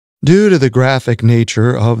Due to the graphic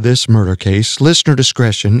nature of this murder case, listener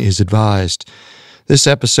discretion is advised. This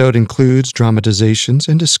episode includes dramatizations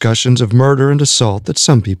and discussions of murder and assault that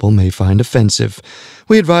some people may find offensive.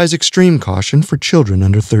 We advise extreme caution for children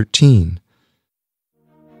under 13.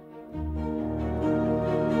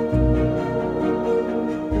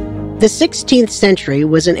 The 16th century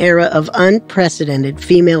was an era of unprecedented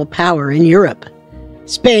female power in Europe.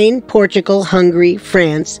 Spain, Portugal, Hungary,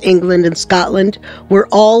 France, England, and Scotland were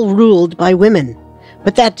all ruled by women,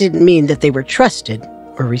 but that didn't mean that they were trusted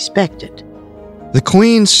or respected. The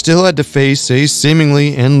Queen still had to face a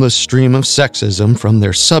seemingly endless stream of sexism from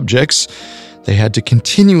their subjects. They had to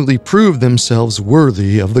continually prove themselves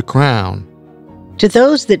worthy of the crown. To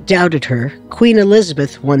those that doubted her, Queen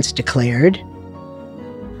Elizabeth once declared,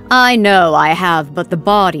 "I know I have but the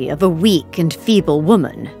body of a weak and feeble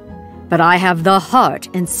woman, but I have the heart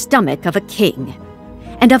and stomach of a king,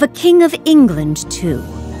 and of a king of England, too."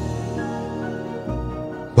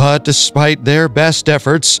 But despite their best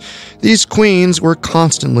efforts, these queens were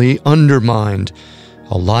constantly undermined.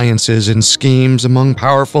 Alliances and schemes among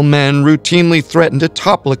powerful men routinely threatened to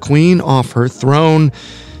topple a queen off her throne,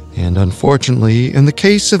 and unfortunately, in the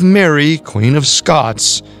case of Mary, Queen of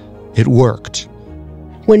Scots, it worked.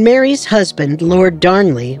 When Mary's husband, Lord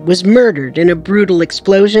Darnley, was murdered in a brutal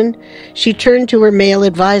explosion, she turned to her male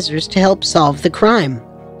advisors to help solve the crime.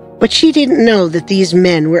 But she didn't know that these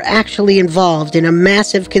men were actually involved in a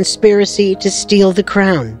massive conspiracy to steal the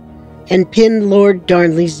crown and pin Lord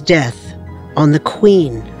Darnley's death on the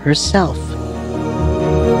Queen herself.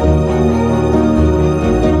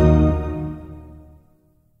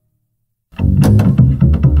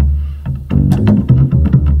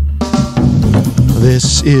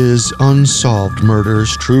 This is Unsolved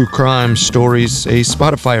Murders, True Crime Stories, a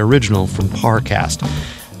Spotify original from Parcast.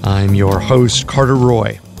 I'm your host, Carter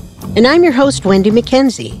Roy. And I'm your host, Wendy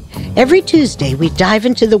McKenzie. Every Tuesday, we dive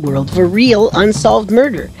into the world of a real unsolved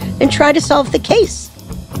murder and try to solve the case.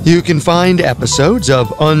 You can find episodes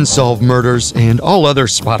of Unsolved Murders and all other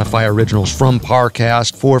Spotify originals from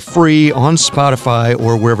Parcast for free on Spotify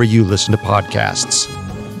or wherever you listen to podcasts.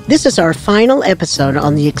 This is our final episode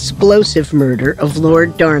on the explosive murder of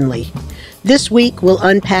Lord Darnley. This week, we'll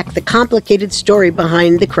unpack the complicated story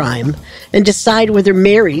behind the crime and decide whether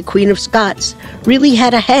Mary, Queen of Scots, really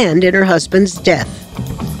had a hand in her husband's death.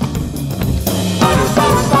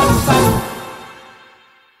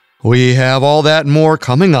 We have all that and more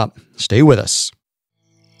coming up. Stay with us.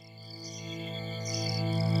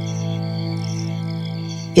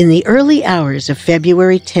 In the early hours of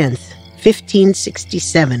February 10th,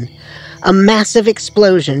 1567, a massive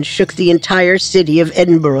explosion shook the entire city of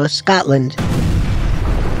Edinburgh, Scotland.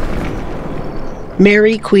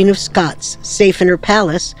 Mary, Queen of Scots, safe in her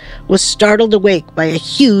palace, was startled awake by a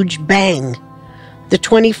huge bang. The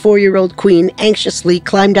 24-year-old queen anxiously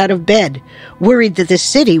climbed out of bed, worried that the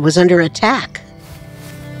city was under attack.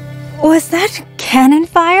 Was that cannon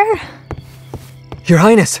fire? Your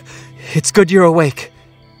Highness, it's good you're awake.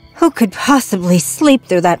 Who could possibly sleep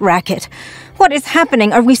through that racket? What is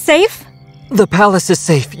happening? Are we safe? The palace is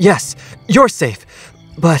safe, yes. You're safe.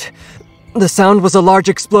 But the sound was a large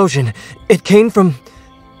explosion. It came from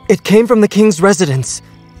the king's residence.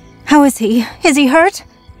 How is he? Is he hurt?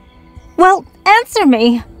 Well, answer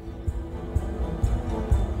me.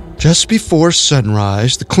 Just before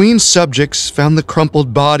sunrise, the Queen's subjects found the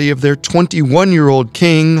crumpled body of their 21-year-old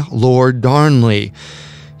king, Lord Darnley.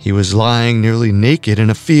 He was lying nearly naked in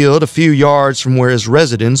a field a few yards from where his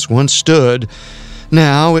residence once stood.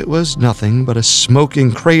 Now it was nothing but a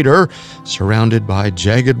smoking crater surrounded by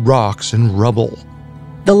jagged rocks and rubble.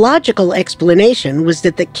 The logical explanation was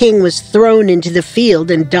that the king was thrown into the field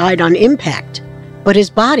and died on impact, but his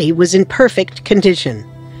body was in perfect condition.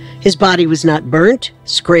 His body was not burnt,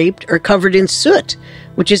 scraped, or covered in soot,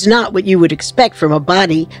 which is not what you would expect from a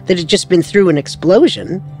body that had just been through an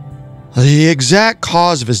explosion. The exact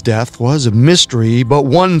cause of his death was a mystery, but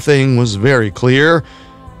one thing was very clear.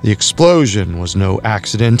 The explosion was no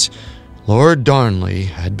accident. Lord Darnley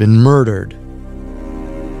had been murdered.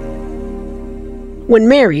 When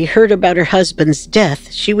Mary heard about her husband's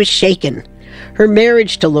death, she was shaken. Her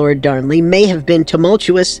marriage to Lord Darnley may have been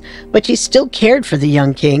tumultuous, but she still cared for the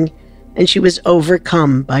young king, and she was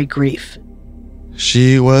overcome by grief.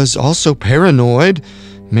 She was also paranoid.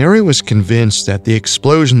 Mary was convinced that the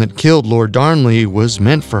explosion that killed Lord Darnley was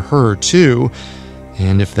meant for her, too,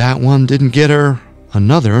 and if that one didn't get her,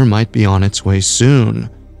 another might be on its way soon.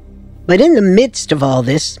 But in the midst of all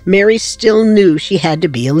this, Mary still knew she had to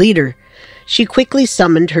be a leader. She quickly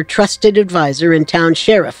summoned her trusted advisor and town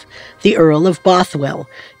sheriff, the Earl of Bothwell,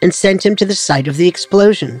 and sent him to the site of the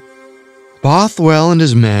explosion. Bothwell and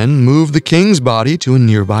his men moved the king's body to a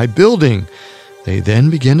nearby building. They then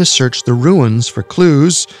began to search the ruins for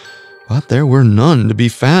clues, but there were none to be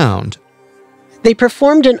found. They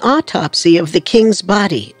performed an autopsy of the king's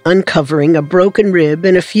body, uncovering a broken rib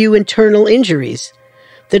and a few internal injuries.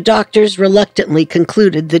 The doctors reluctantly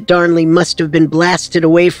concluded that Darnley must have been blasted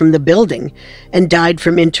away from the building and died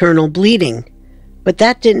from internal bleeding, but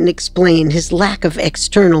that didn't explain his lack of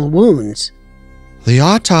external wounds. The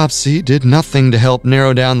autopsy did nothing to help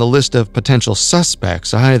narrow down the list of potential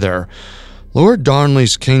suspects either. Lord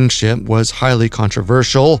Darnley's kingship was highly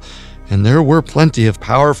controversial, and there were plenty of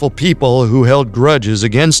powerful people who held grudges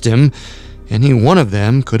against him. Any one of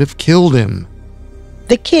them could have killed him.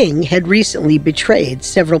 The king had recently betrayed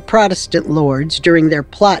several Protestant lords during their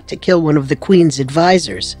plot to kill one of the Queen's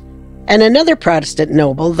advisors. And another Protestant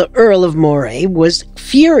noble, the Earl of Moray, was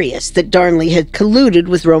furious that Darnley had colluded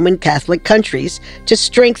with Roman Catholic countries to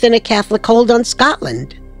strengthen a Catholic hold on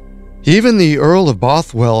Scotland. Even the Earl of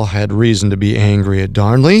Bothwell had reason to be angry at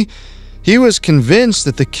Darnley. He was convinced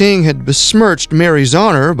that the king had besmirched Mary's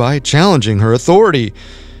honor by challenging her authority.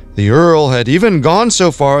 The Earl had even gone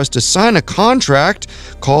so far as to sign a contract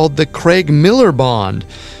called the Craig-Miller Bond,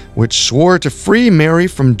 which swore to free Mary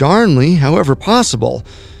from Darnley however possible.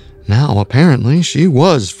 Now, apparently, she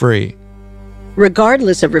was free.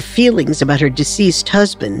 Regardless of her feelings about her deceased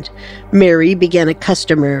husband, Mary began a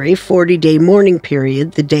customary 40-day mourning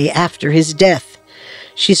period the day after his death.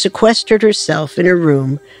 She sequestered herself in her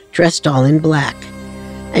room, dressed all in black,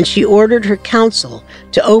 and she ordered her council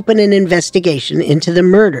to open an investigation into the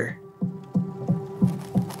murder.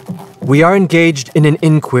 We are engaged in an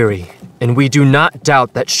inquiry, and we do not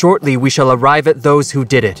doubt that shortly we shall arrive at those who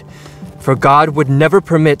did it. For God would never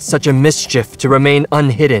permit such a mischief to remain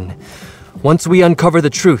unhidden. Once we uncover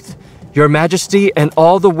the truth, Your Majesty and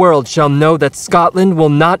all the world shall know that Scotland will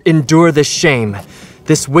not endure this shame.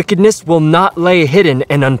 This wickedness will not lay hidden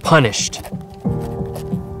and unpunished.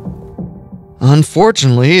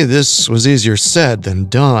 Unfortunately, this was easier said than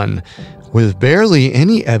done. With barely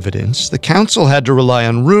any evidence, the council had to rely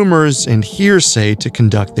on rumors and hearsay to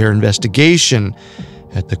conduct their investigation.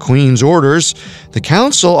 At the Queen's orders, the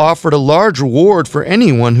council offered a large reward for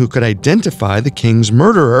anyone who could identify the king's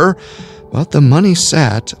murderer, but the money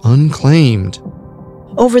sat unclaimed.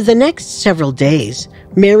 Over the next several days,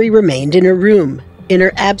 Mary remained in her room. In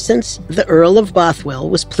her absence, the Earl of Bothwell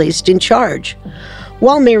was placed in charge.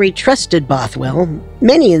 While Mary trusted Bothwell,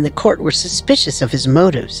 many in the court were suspicious of his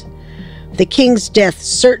motives. The king's death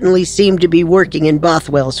certainly seemed to be working in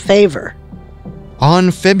Bothwell's favor.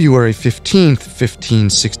 On February 15th,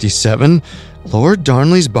 1567, Lord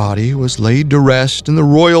Darnley's body was laid to rest in the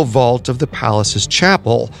royal vault of the palace's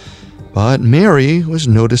chapel, but Mary was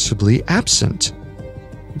noticeably absent.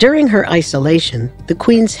 During her isolation, the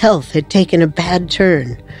Queen's health had taken a bad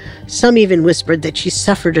turn. Some even whispered that she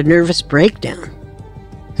suffered a nervous breakdown.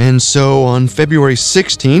 And so on February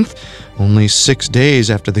 16th, only 6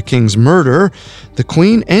 days after the king's murder, the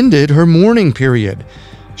Queen ended her mourning period.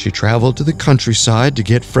 She traveled to the countryside to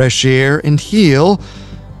get fresh air and heal,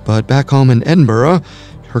 but back home in Edinburgh,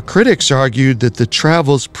 her critics argued that the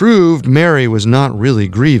travels proved Mary was not really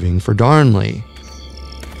grieving for Darnley.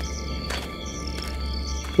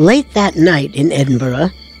 Late that night in Edinburgh,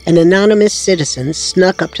 an anonymous citizen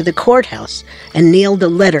snuck up to the courthouse and nailed a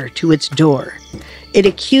letter to its door. It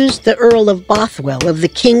accused the Earl of Bothwell of the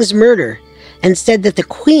king's murder and said that the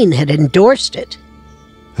Queen had endorsed it.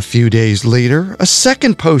 A few days later, a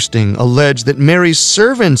second posting alleged that Mary's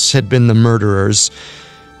servants had been the murderers.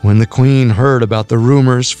 When the Queen heard about the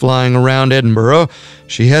rumors flying around Edinburgh,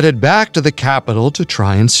 she headed back to the capital to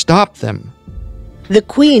try and stop them. The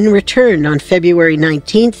Queen returned on February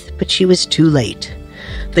 19th, but she was too late.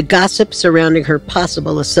 The gossip surrounding her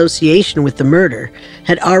possible association with the murder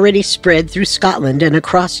had already spread through Scotland and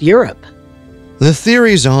across Europe. The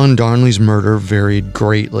theories on Darnley's murder varied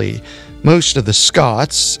greatly. Most of the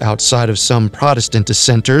Scots, outside of some Protestant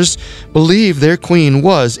dissenters, believed their queen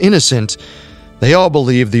was innocent. They all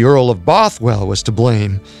believed the Earl of Bothwell was to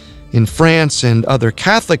blame. In France and other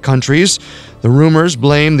Catholic countries, the rumors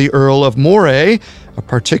blamed the Earl of Moray, a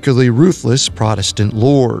particularly ruthless Protestant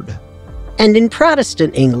lord. And in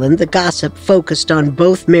Protestant England, the gossip focused on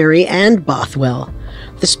both Mary and Bothwell.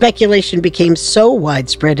 The speculation became so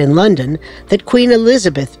widespread in London that Queen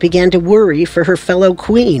Elizabeth began to worry for her fellow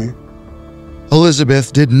queen.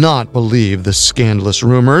 Elizabeth did not believe the scandalous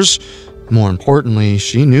rumors. More importantly,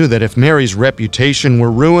 she knew that if Mary's reputation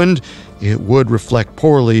were ruined, it would reflect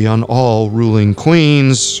poorly on all ruling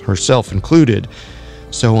queens, herself included.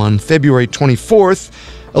 So on February 24th,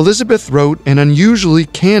 Elizabeth wrote an unusually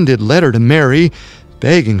candid letter to Mary,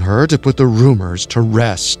 begging her to put the rumors to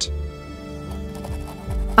rest.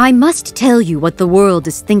 I must tell you what the world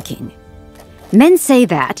is thinking. Men say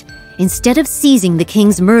that, instead of seizing the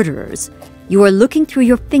king's murderers, you are looking through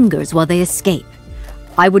your fingers while they escape.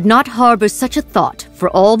 I would not harbor such a thought for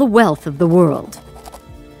all the wealth of the world.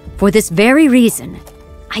 For this very reason,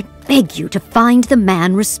 I beg you to find the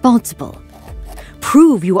man responsible.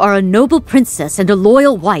 Prove you are a noble princess and a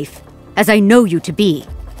loyal wife, as I know you to be.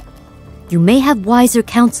 You may have wiser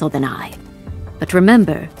counsel than I, but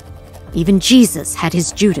remember, even Jesus had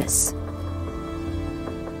his Judas.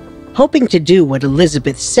 Hoping to do what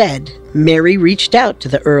Elizabeth said, Mary reached out to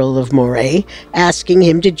the Earl of Moray, asking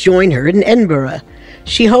him to join her in Edinburgh.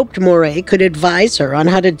 She hoped Moray could advise her on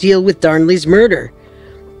how to deal with Darnley's murder,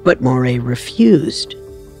 but Moray refused.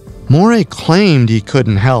 Moray claimed he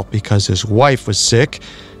couldn't help because his wife was sick.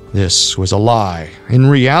 This was a lie. In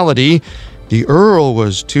reality, the Earl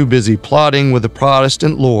was too busy plotting with the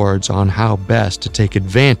Protestant lords on how best to take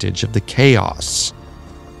advantage of the chaos.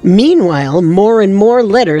 Meanwhile, more and more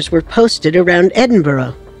letters were posted around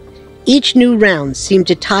Edinburgh. Each new round seemed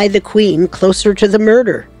to tie the Queen closer to the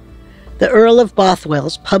murder. The Earl of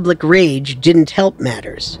Bothwell's public rage didn't help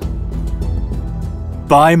matters.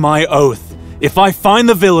 By my oath, if I find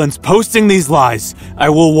the villains posting these lies, I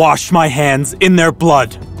will wash my hands in their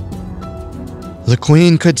blood. The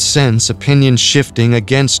Queen could sense opinion shifting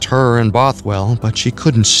against her and Bothwell, but she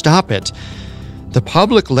couldn't stop it. The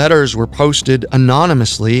public letters were posted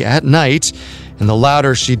anonymously at night, and the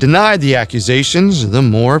louder she denied the accusations, the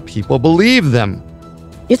more people believed them.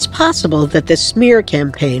 It's possible that the smear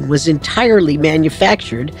campaign was entirely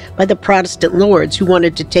manufactured by the Protestant lords who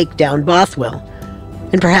wanted to take down Bothwell,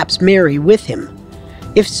 and perhaps Mary with him.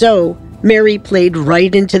 If so, Mary played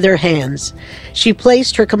right into their hands. She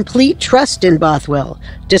placed her complete trust in Bothwell,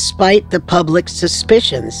 despite the public's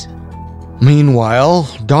suspicions. Meanwhile,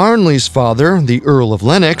 Darnley's father, the Earl of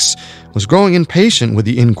Lennox, was growing impatient with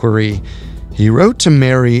the inquiry. He wrote to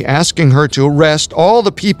Mary asking her to arrest all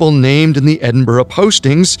the people named in the Edinburgh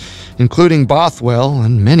postings, including Bothwell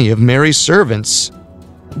and many of Mary's servants.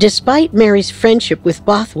 Despite Mary's friendship with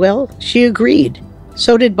Bothwell, she agreed.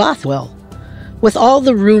 So did Bothwell. With all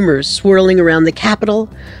the rumors swirling around the capital,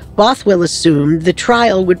 Bothwell assumed the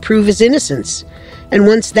trial would prove his innocence, and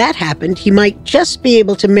once that happened, he might just be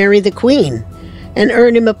able to marry the Queen and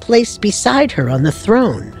earn him a place beside her on the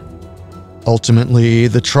throne. Ultimately,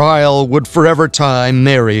 the trial would forever tie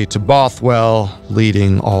Mary to Bothwell,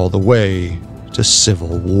 leading all the way to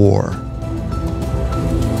civil war.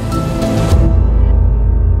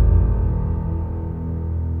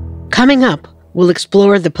 Coming up, we'll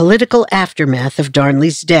explore the political aftermath of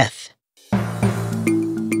Darnley's death.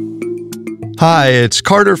 Hi, it's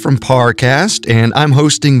Carter from Parcast, and I'm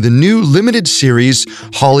hosting the new limited series,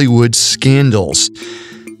 Hollywood Scandals.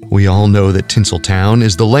 We all know that Tinseltown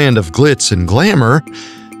is the land of glitz and glamour,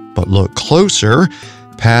 but look closer,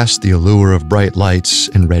 past the allure of bright lights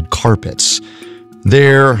and red carpets.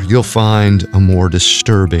 There, you'll find a more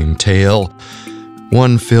disturbing tale,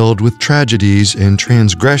 one filled with tragedies and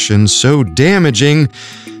transgressions so damaging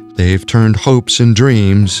they've turned hopes and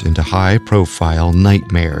dreams into high-profile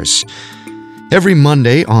nightmares. Every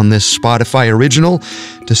Monday on this Spotify original,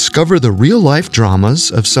 discover the real-life dramas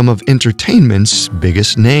of some of entertainment's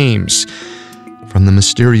biggest names. From the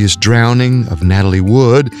mysterious drowning of Natalie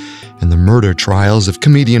Wood and the murder trials of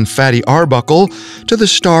comedian Fatty Arbuckle to the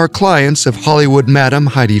star clients of Hollywood Madam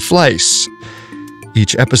Heidi Fleiss.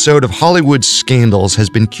 Each episode of Hollywood Scandals has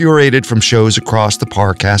been curated from shows across the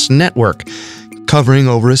Parcast network, covering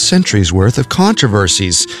over a century's worth of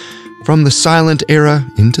controversies, from the silent era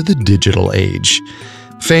into the digital age.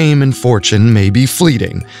 Fame and fortune may be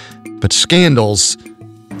fleeting, but scandals,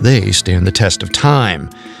 they stand the test of time.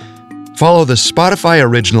 Follow the Spotify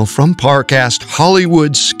original from Parcast,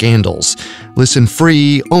 Hollywood Scandals. Listen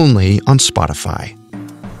free only on Spotify.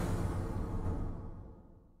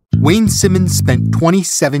 Wayne Simmons spent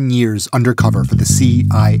 27 years undercover for the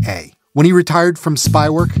CIA. When he retired from spy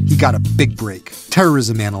work, he got a big break.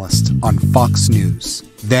 Terrorism analyst on Fox News.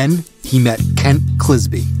 Then he met Kent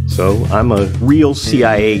Clisby. So I'm a real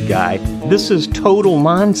CIA guy. This is total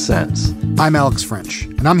nonsense. I'm Alex French,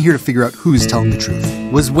 and I'm here to figure out who's telling the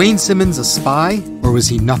truth. Was Wayne Simmons a spy, or was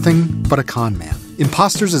he nothing but a con man?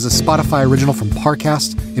 Imposters is a Spotify original from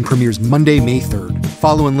Parcast and premieres Monday, May 3rd.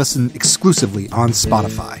 Follow and listen exclusively on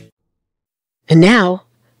Spotify. And now,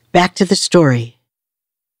 back to the story.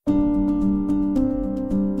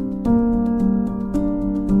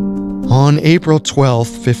 On April 12,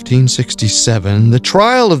 1567, the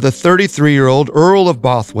trial of the 33-year-old Earl of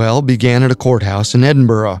Bothwell began at a courthouse in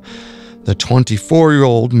Edinburgh. The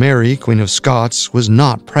 24-year-old Mary, Queen of Scots, was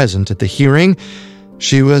not present at the hearing.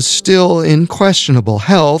 She was still in questionable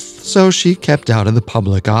health, so she kept out of the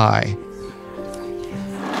public eye.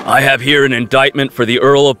 I have here an indictment for the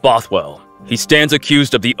Earl of Bothwell. He stands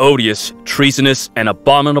accused of the odious, treasonous, and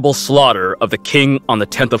abominable slaughter of the king on the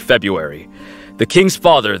 10th of February. The king's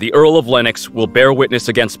father, the Earl of Lennox, will bear witness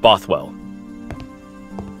against Bothwell.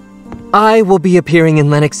 I will be appearing in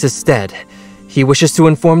Lennox's stead. He wishes to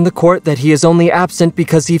inform the court that he is only absent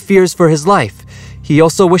because he fears for his life. He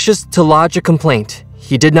also wishes to lodge a complaint.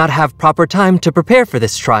 He did not have proper time to prepare for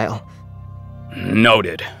this trial.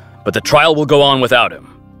 Noted. But the trial will go on without him.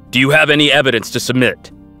 Do you have any evidence to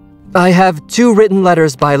submit? I have 2 written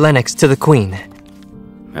letters by Lennox to the Queen.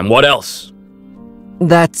 And what else?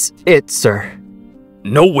 That's it, sir.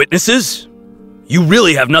 No witnesses? You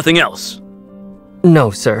really have nothing else? No,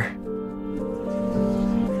 sir.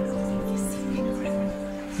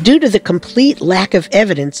 Due to the complete lack of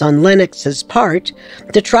evidence on Lennox's part,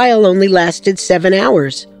 the trial only lasted 7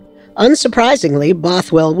 hours. Unsurprisingly,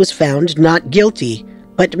 Bothwell was found not guilty,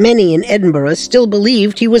 but many in Edinburgh still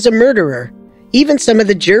believed he was a murderer. Even some of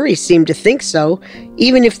the jury seemed to think so,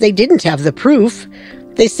 even if they didn't have the proof.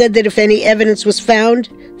 They said that if any evidence was found,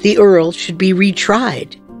 the Earl should be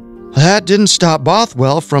retried. That didn't stop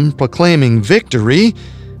Bothwell from proclaiming victory.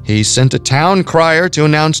 He sent a town crier to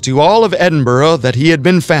announce to all of Edinburgh that he had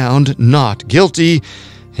been found not guilty,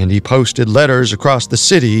 and he posted letters across the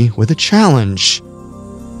city with a challenge.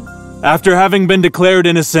 After having been declared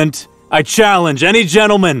innocent, I challenge any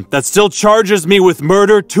gentleman that still charges me with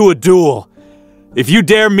murder to a duel. If you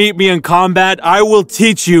dare meet me in combat, I will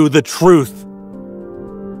teach you the truth.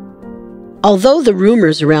 Although the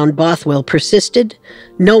rumors around Bothwell persisted,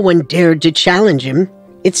 no one dared to challenge him.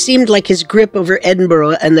 It seemed like his grip over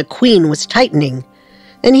Edinburgh and the Queen was tightening,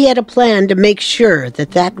 and he had a plan to make sure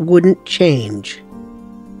that that wouldn't change.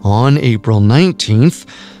 On April 19th,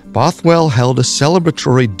 Bothwell held a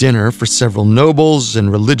celebratory dinner for several nobles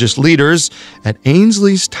and religious leaders at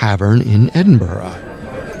Ainsley's Tavern in Edinburgh.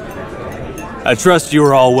 I trust you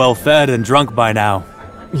are all well fed and drunk by now.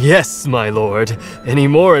 Yes, my lord. Any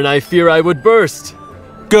more and I fear I would burst.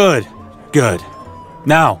 Good, good.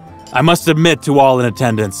 Now, I must admit to all in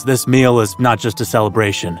attendance, this meal is not just a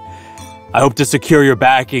celebration. I hope to secure your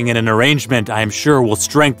backing in an arrangement I am sure will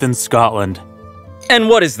strengthen Scotland. And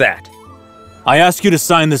what is that? I ask you to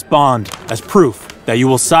sign this bond as proof that you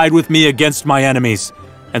will side with me against my enemies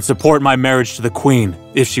and support my marriage to the Queen,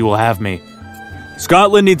 if she will have me.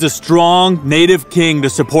 Scotland needs a strong, native king to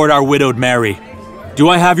support our widowed Mary. Do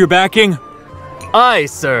I have your backing? Aye,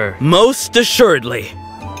 sir. Most assuredly.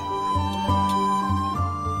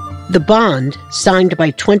 The bond, signed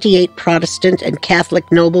by 28 Protestant and Catholic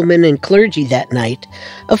noblemen and clergy that night,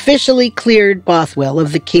 officially cleared Bothwell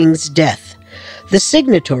of the king's death. The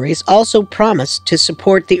signatories also promised to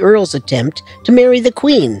support the Earl's attempt to marry the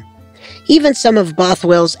Queen. Even some of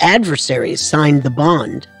Bothwell's adversaries signed the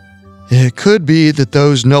bond. It could be that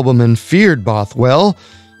those noblemen feared Bothwell.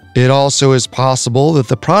 It also is possible that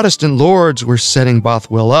the Protestant lords were setting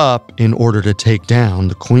Bothwell up in order to take down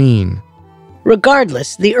the Queen.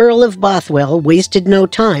 Regardless, the Earl of Bothwell wasted no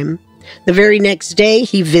time. The very next day,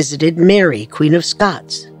 he visited Mary, Queen of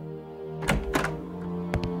Scots.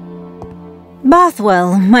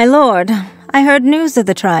 Bothwell, my lord, I heard news of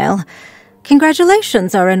the trial.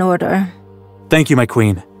 Congratulations are in order. Thank you, my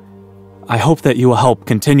queen. I hope that you will help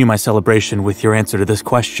continue my celebration with your answer to this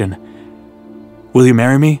question. Will you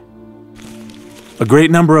marry me? A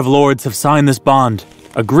great number of lords have signed this bond,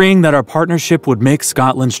 agreeing that our partnership would make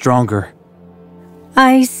Scotland stronger.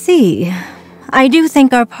 I see. I do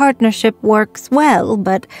think our partnership works well,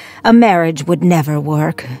 but a marriage would never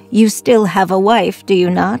work. You still have a wife, do you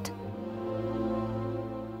not?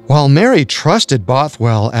 While Mary trusted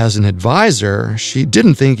Bothwell as an advisor, she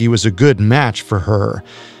didn't think he was a good match for her.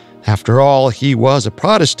 After all, he was a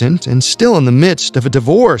Protestant and still in the midst of a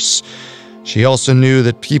divorce. She also knew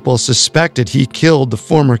that people suspected he killed the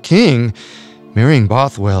former king. Marrying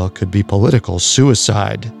Bothwell could be political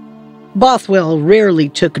suicide. Bothwell rarely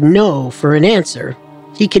took no for an answer.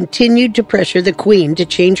 He continued to pressure the Queen to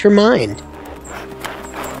change her mind.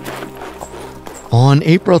 On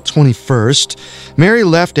April 21st, Mary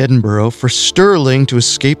left Edinburgh for Stirling to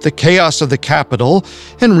escape the chaos of the capital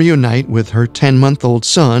and reunite with her 10-month-old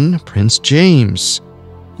son, Prince James.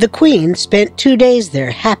 The Queen spent 2 days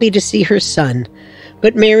there, happy to see her son,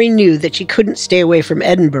 but Mary knew that she couldn't stay away from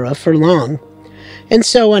Edinburgh for long. And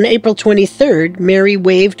so on April 23rd, Mary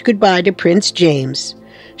waved goodbye to Prince James.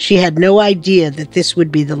 She had no idea that this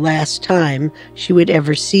would be the last time she would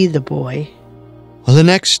ever see the boy. Well, the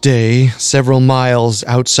next day, several miles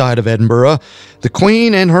outside of Edinburgh, the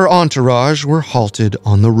Queen and her entourage were halted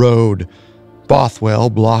on the road. Bothwell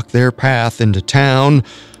blocked their path into town,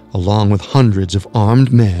 along with hundreds of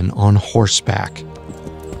armed men on horseback.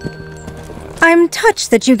 I'm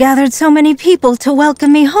touched that you gathered so many people to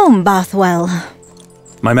welcome me home, Bothwell.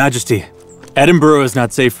 My Majesty, Edinburgh is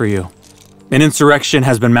not safe for you. An insurrection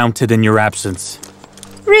has been mounted in your absence.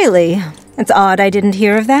 Really? It's odd I didn't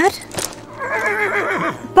hear of that.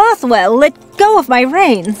 Bothwell, let go of my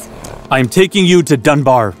reins. I am taking you to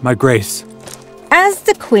Dunbar, my grace. As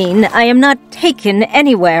the Queen, I am not taken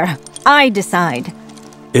anywhere. I decide.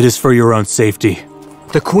 It is for your own safety.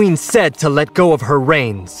 The Queen said to let go of her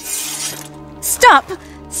reins. Stop!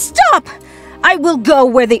 Stop! I will go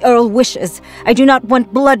where the Earl wishes. I do not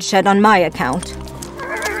want bloodshed on my account.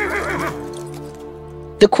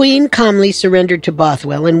 The Queen calmly surrendered to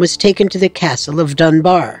Bothwell and was taken to the castle of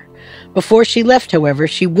Dunbar. Before she left, however,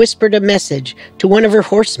 she whispered a message to one of her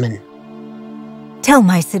horsemen. Tell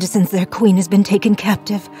my citizens their queen has been taken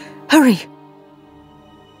captive. Hurry!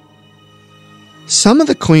 Some of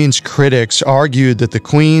the Queen's critics argued that the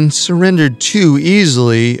Queen surrendered too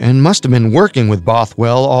easily and must have been working with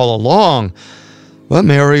Bothwell all along. But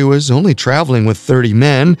Mary was only traveling with 30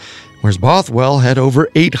 men, whereas Bothwell had over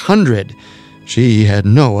 800. She had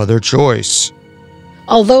no other choice.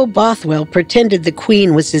 Although Bothwell pretended the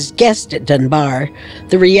Queen was his guest at Dunbar,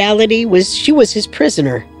 the reality was she was his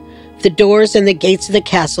prisoner. The doors and the gates of the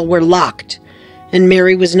castle were locked, and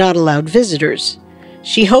Mary was not allowed visitors.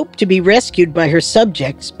 She hoped to be rescued by her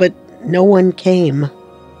subjects, but no one came.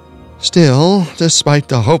 Still, despite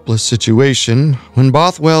the hopeless situation, when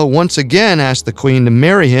Bothwell once again asked the Queen to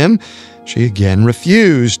marry him, she again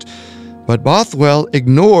refused. But Bothwell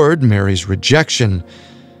ignored Mary's rejection.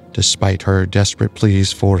 Despite her desperate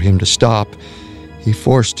pleas for him to stop, he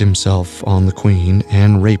forced himself on the Queen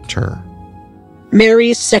and raped her.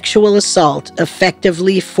 Mary's sexual assault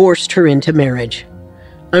effectively forced her into marriage.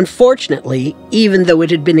 Unfortunately, even though it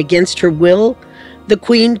had been against her will, the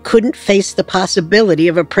Queen couldn't face the possibility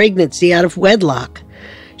of a pregnancy out of wedlock.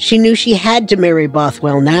 She knew she had to marry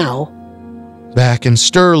Bothwell now. Back in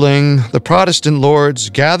Stirling, the Protestant lords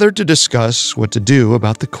gathered to discuss what to do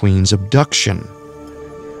about the Queen's abduction.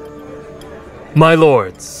 My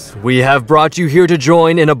lords, we have brought you here to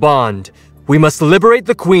join in a bond. We must liberate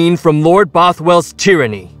the Queen from Lord Bothwell's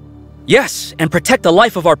tyranny. Yes, and protect the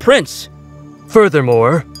life of our prince.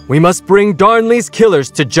 Furthermore, we must bring Darnley's killers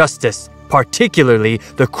to justice, particularly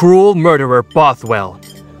the cruel murderer Bothwell.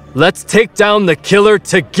 Let's take down the killer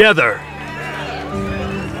together!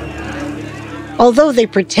 Although they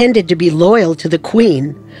pretended to be loyal to the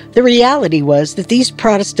Queen, the reality was that these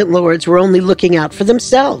Protestant lords were only looking out for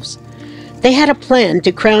themselves. They had a plan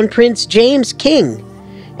to crown Prince James king,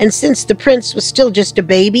 and since the prince was still just a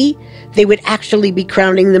baby, they would actually be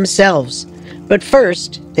crowning themselves. But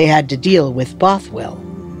first, they had to deal with Bothwell.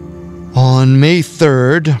 On May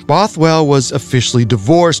 3rd, Bothwell was officially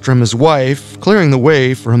divorced from his wife, clearing the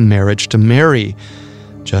way for a marriage to Mary.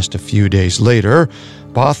 Just a few days later,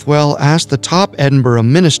 Bothwell asked the top Edinburgh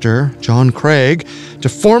minister, John Craig, to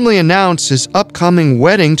formally announce his upcoming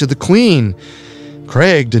wedding to the Queen.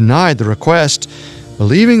 Craig denied the request,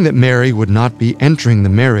 believing that Mary would not be entering the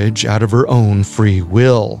marriage out of her own free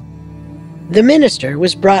will. The minister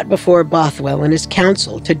was brought before Bothwell and his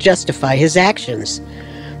council to justify his actions.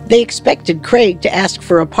 They expected Craig to ask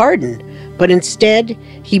for a pardon, but instead,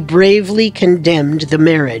 he bravely condemned the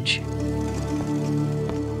marriage.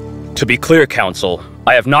 To be clear, Council,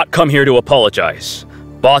 I have not come here to apologize.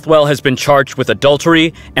 Bothwell has been charged with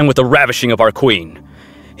adultery and with the ravishing of our Queen.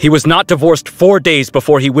 He was not divorced 4 days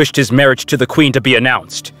before he wished his marriage to the Queen to be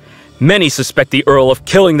announced. Many suspect the Earl of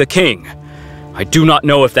killing the King. I do not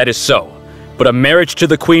know if that is so, but a marriage to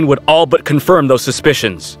the Queen would all but confirm those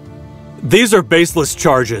suspicions. These are baseless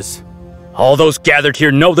charges. All those gathered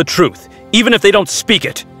here know the truth, even if they don't speak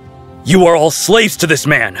it. You are all slaves to this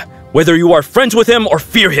man. Whether you are friends with him or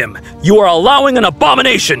fear him, you are allowing an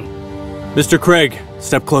abomination. Mr. Craig,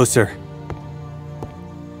 step closer.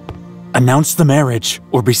 Announce the marriage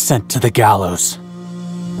or be sent to the gallows.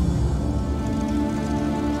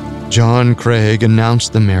 John Craig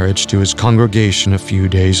announced the marriage to his congregation a few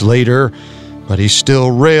days later, but he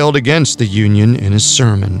still railed against the union in his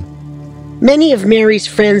sermon. Many of Mary's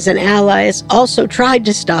friends and allies also tried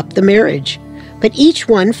to stop the marriage, but each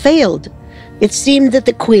one failed. It seemed that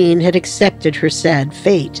the Queen had accepted her sad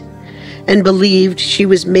fate and believed she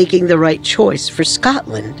was making the right choice for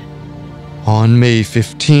Scotland. On May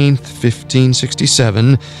 15th,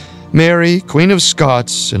 1567, Mary, Queen of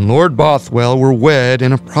Scots, and Lord Bothwell were wed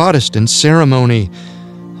in a Protestant ceremony.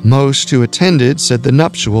 Most who attended said the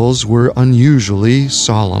nuptials were unusually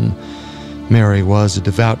solemn. Mary was a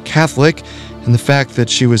devout Catholic, and the fact that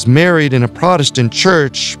she was married in a Protestant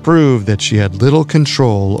church proved that she had little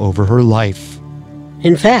control over her life.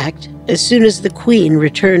 In fact, as soon as the Queen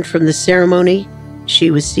returned from the ceremony,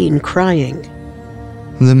 she was seen crying.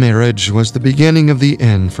 The marriage was the beginning of the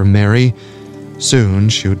end for Mary. Soon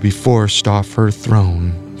she would be forced off her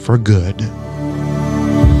throne for good.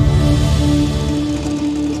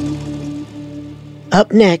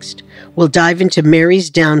 Up next, we'll dive into Mary's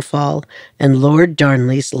downfall and Lord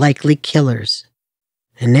Darnley's likely killers.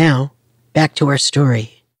 And now, back to our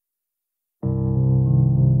story.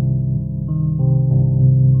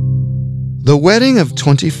 The wedding of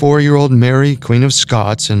 24-year-old Mary, Queen of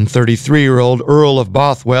Scots, and 33-year-old Earl of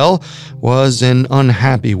Bothwell was an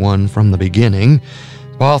unhappy one from the beginning.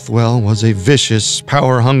 Bothwell was a vicious,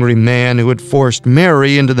 power-hungry man who had forced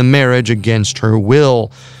Mary into the marriage against her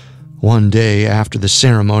will. One day after the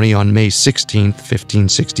ceremony on May 16,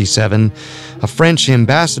 1567, a French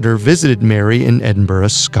ambassador visited Mary in Edinburgh,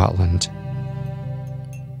 Scotland.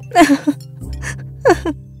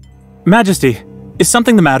 Majesty, is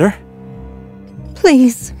something the matter?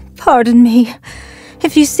 Please, pardon me.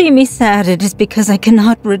 If you see me sad, it is because I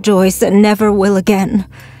cannot rejoice and never will again.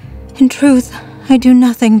 In truth, I do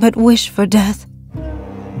nothing but wish for death.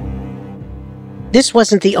 This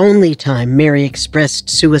wasn't the only time Mary expressed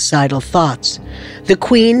suicidal thoughts. The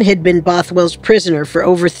Queen had been Bothwell's prisoner for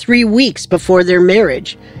over 3 weeks before their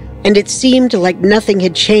marriage, and it seemed like nothing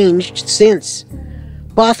had changed since.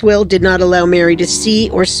 Bothwell did not allow Mary to see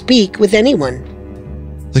or speak with anyone.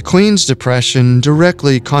 The Queen's depression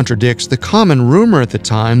directly contradicts the common rumor at the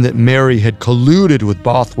time that Mary had colluded with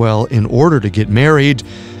Bothwell in order to get married,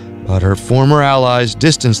 but her former allies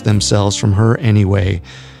distanced themselves from her anyway.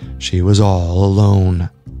 She was all alone.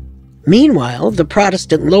 Meanwhile, the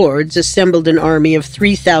Protestant lords assembled an army of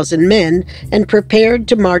 3,000 men and prepared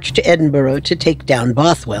to march to Edinburgh to take down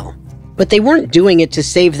Bothwell. But they weren't doing it to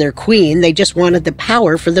save their queen, they just wanted the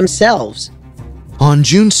power for themselves. On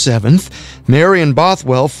June 7th, Mary and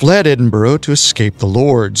Bothwell fled Edinburgh to escape the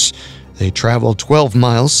lords. They traveled 12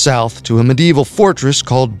 miles south to a medieval fortress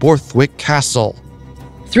called Borthwick Castle.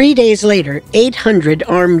 3 days later, 800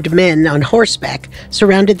 armed men on horseback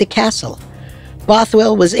surrounded the castle.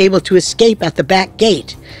 Bothwell was able to escape at the back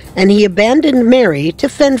gate, and he abandoned Mary to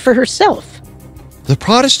fend for herself. The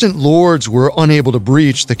Protestant lords were unable to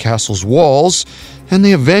breach the castle's walls, and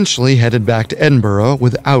they eventually headed back to Edinburgh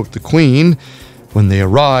without the Queen. When they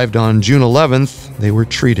arrived on June 11th, they were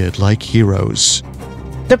treated like heroes.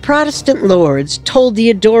 The Protestant lords told the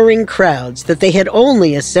adoring crowds that they had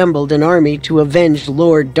only assembled an army to avenge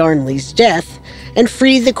Lord Darnley's death and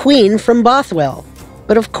free the Queen from Bothwell.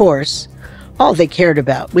 But of course, all they cared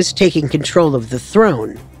about was taking control of the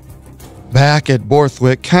throne. Back at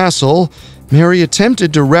Borthwick Castle, Mary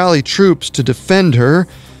attempted to rally troops to defend her,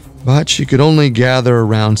 but she could only gather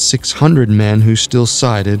around 600 men who still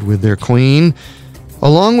sided with their queen.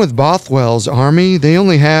 Along with Bothwell's army, they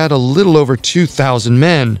only had a little over 2,000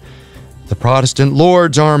 men. The Protestant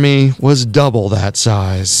lords' army was double that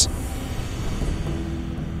size.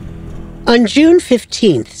 On June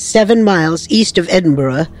 15th, 7 miles east of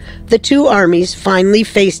Edinburgh, the two armies finally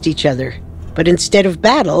faced each other. But instead of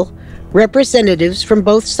battle, representatives from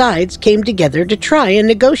both sides came together to try and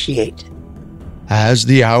negotiate. As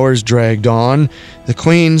the hours dragged on, the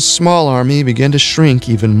Queen's small army began to shrink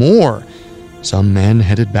even more. Some men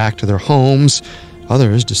headed back to their homes,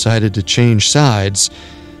 others decided to change sides.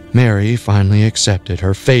 Mary finally accepted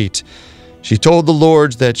her fate. She told the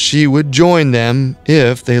lords that she would join them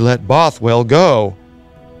if they let Bothwell go.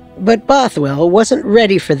 But Bothwell wasn't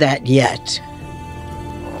ready for that yet.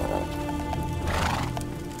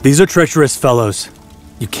 These are treacherous fellows.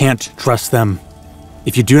 You can't trust them.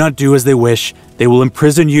 If you do not do as they wish, they will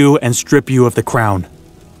imprison you and strip you of the crown.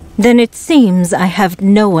 Then it seems I have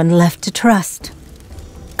no one left to trust.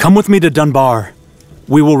 Come with me to Dunbar.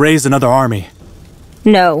 We will raise another army.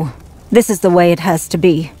 No, this is the way it has to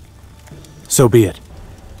be. So be it.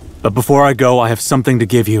 But before I go, I have something to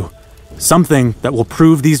give you. Something that will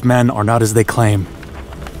prove these men are not as they claim.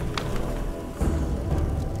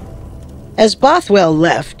 As Bothwell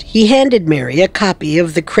left, he handed Mary a copy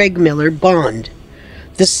of the Craigmillar Bond.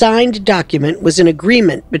 The signed document was an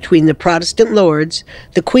agreement between the Protestant lords,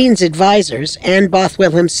 the Queen's advisors, and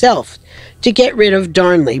Bothwell himself to get rid of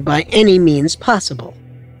Darnley by any means possible.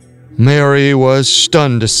 Mary was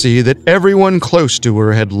stunned to see that everyone close to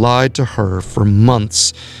her had lied to her for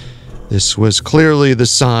months. This was clearly the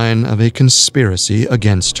sign of a conspiracy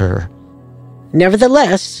against her.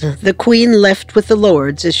 Nevertheless, the Queen left with the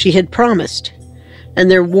lords as she had promised. and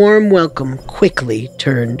their warm welcome quickly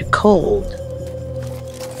turned cold.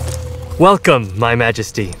 Welcome, my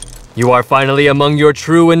majesty. You are finally among your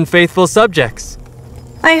true and faithful subjects.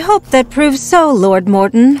 I hope that proves so, Lord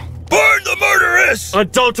Morton. Burn the murderess!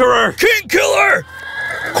 Adulterer! King killer!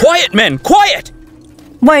 Quiet, men, quiet!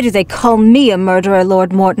 Why do they call me a murderer,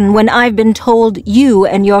 Lord Morton, when I've been told you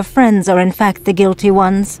and your friends are in fact the guilty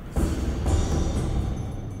ones?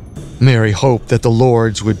 Mary hoped that the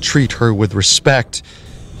lords would treat her with respect.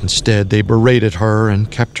 Instead, they berated her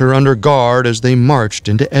and kept her under guard as they marched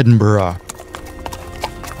into Edinburgh.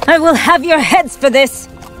 I will have your heads for this!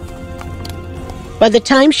 By the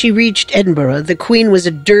time she reached Edinburgh, the Queen was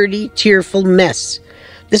a dirty, tearful mess.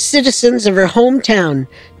 The citizens of her hometown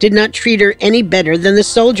did not treat her any better than the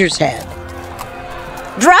soldiers had.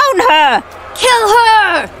 Drown her! Kill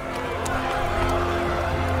her!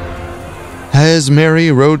 As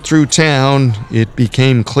Mary rode through town, it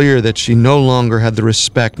became clear that she no longer had the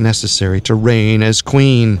respect necessary to reign as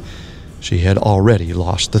queen. She had already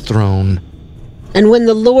lost the throne. And when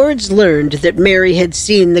the lords learned that Mary had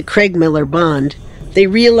seen the Craigmillar bond, they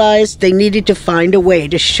realized they needed to find a way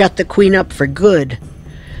to shut the Queen up for good.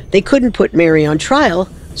 They couldn't put Mary on trial,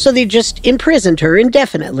 so they just imprisoned her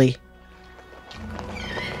indefinitely.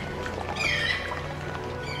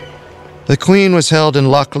 The Queen was held in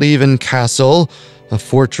Lochleven Castle, a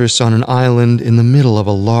fortress on an island in the middle of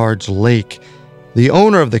a large lake. The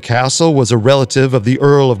owner of the castle was a relative of the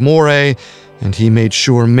Earl of Moray, and he made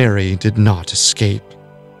sure Mary did not escape.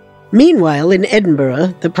 Meanwhile, in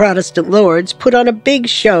Edinburgh, the Protestant lords put on a big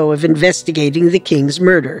show of investigating the king's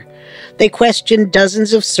murder. They questioned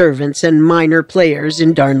dozens of servants and minor players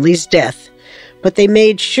in Darnley's death, but they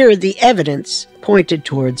made sure the evidence pointed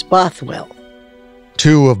towards Bothwell.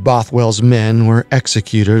 2 of Bothwell's men were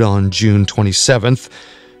executed on June 27th.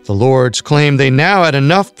 The lords claimed they now had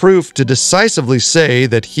enough proof to decisively say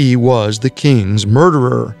that he was the king's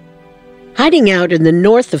murderer. Hiding out in the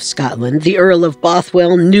north of Scotland, the Earl of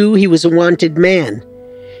Bothwell knew he was a wanted man.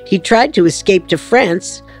 He tried to escape to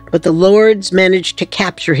France, but the lords managed to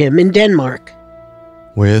capture him in Denmark.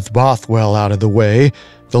 With Bothwell out of the way,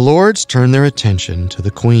 the lords turned their attention to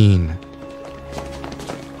the Queen.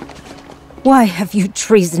 Why have you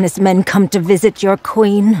treasonous men come to visit your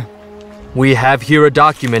queen? We have here a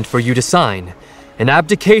document for you to sign. An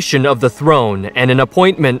abdication of the throne and an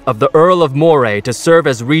appointment of the Earl of Moray to serve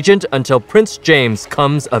as regent until Prince James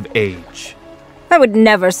comes of age. I would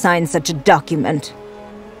never sign such a document.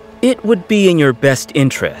 It would be in your best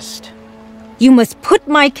interest. You must put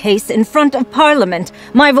my case in front of Parliament.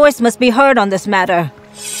 My voice must be heard on this matter.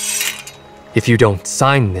 If you don't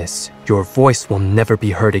sign this, your voice will never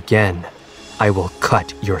be heard again. I will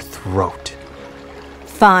cut your throat.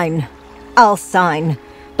 Fine. I'll sign.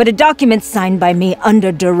 But a document signed by me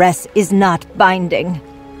under duress is not binding.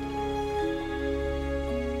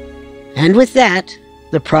 And with that,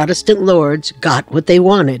 the Protestant lords got what they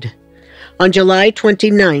wanted. On July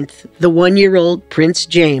 29th, the 1-year-old Prince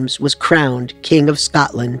James was crowned King of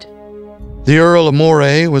Scotland. The Earl of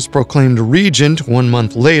Moray was proclaimed regent 1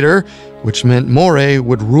 month later, which meant Moray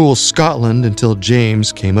would rule Scotland until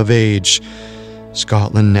James came of age.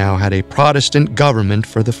 Scotland now had a Protestant government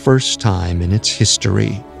for the first time in its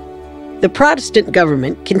history. The Protestant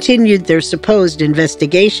government continued their supposed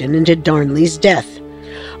investigation into Darnley's death.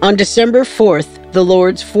 On December 4th, the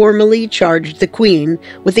lords formally charged the Queen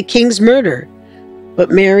with the king's murder.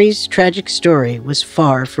 But Mary's tragic story was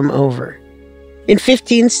far from over. In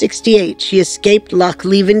 1568, she escaped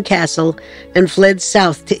Lochleven Castle and fled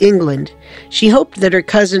south to England. She hoped that her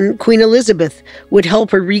cousin, Queen Elizabeth, would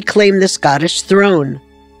help her reclaim the Scottish throne.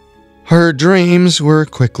 Her dreams were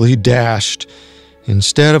quickly dashed.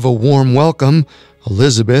 Instead of a warm welcome,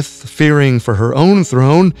 Elizabeth, fearing for her own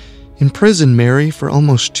throne, imprisoned Mary for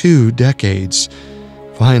almost 2 decades.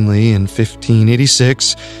 Finally, in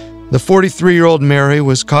 1586, the 43-year-old Mary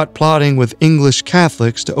was caught plotting with English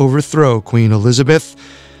Catholics to overthrow Queen Elizabeth.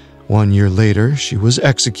 1 year later, she was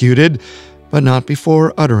executed, but not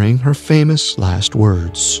before uttering her famous last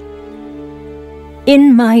words.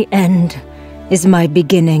 In my end is my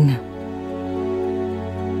beginning.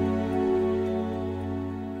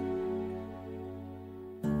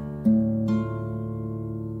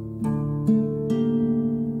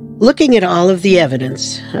 Looking at all of the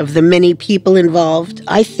evidence of the many people involved,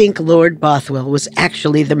 I think Lord Bothwell was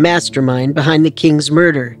actually the mastermind behind the king's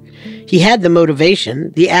murder. He had the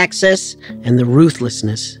motivation, the access, and the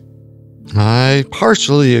ruthlessness. I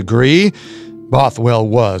partially agree. Bothwell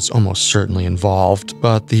was almost certainly involved,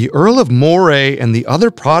 but the Earl of Moray and the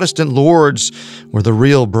other Protestant lords were the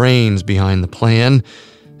real brains behind the plan.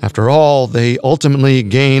 After all, they ultimately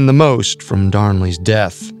gained the most from Darnley's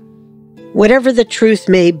death. Whatever the truth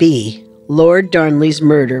may be, Lord Darnley's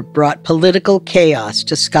murder brought political chaos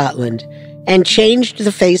to Scotland and changed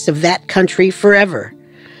the face of that country forever.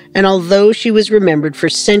 And although she was remembered for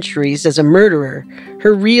centuries as a murderer,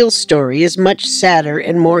 her real story is much sadder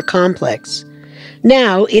and more complex.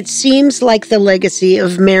 Now, it seems like the legacy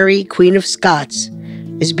of Mary, Queen of Scots,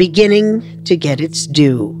 is beginning to get its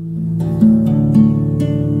due.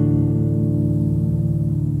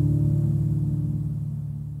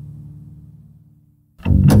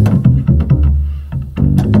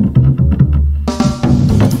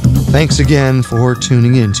 Thanks again for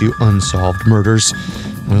tuning in to Unsolved Murders.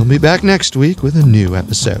 We'll be back next week with a new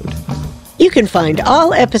episode. You can find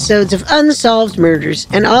all episodes of Unsolved Murders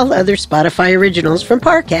and all other Spotify originals from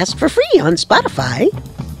Parcast for free on Spotify.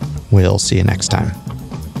 We'll see you next time.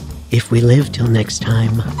 If we live till next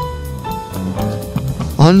time.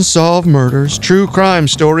 Unsolved Murders, True Crime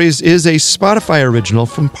Stories is a Spotify original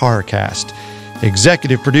from Parcast.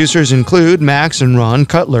 Executive producers include Max and Ron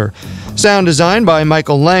Cutler. Sound design by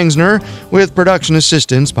Michael Langsner, with production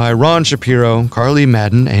assistance by Ron Shapiro, Carly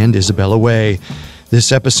Madden, and Isabella Way.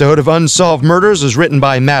 This episode of Unsolved Murders was written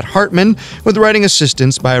by Matt Hartman, with writing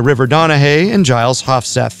assistance by River Donahue and Giles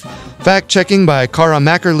Hofseth. Fact-checking by Cara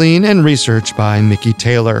Mackerleen and research by Mickey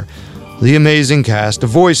Taylor. The amazing cast of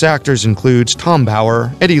voice actors includes Tom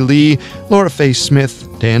Bauer, Eddie Lee, Laura Faye Smith,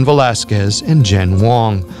 Dan Velasquez, and Jen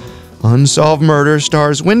Wong. Unsolved Murder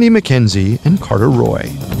stars Wendy McKenzie and Carter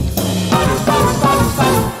Roy.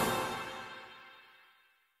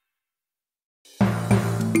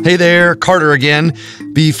 Hey there, Carter again.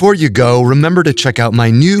 Before you go, remember to check out my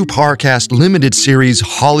new Parcast limited series,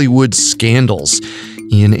 Hollywood Scandals.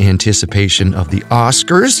 In anticipation of the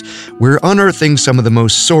Oscars, we're unearthing some of the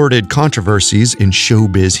most sordid controversies in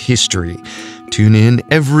showbiz history. Tune in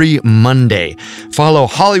every Monday. Follow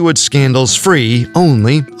Hollywood Scandals free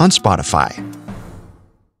only on Spotify.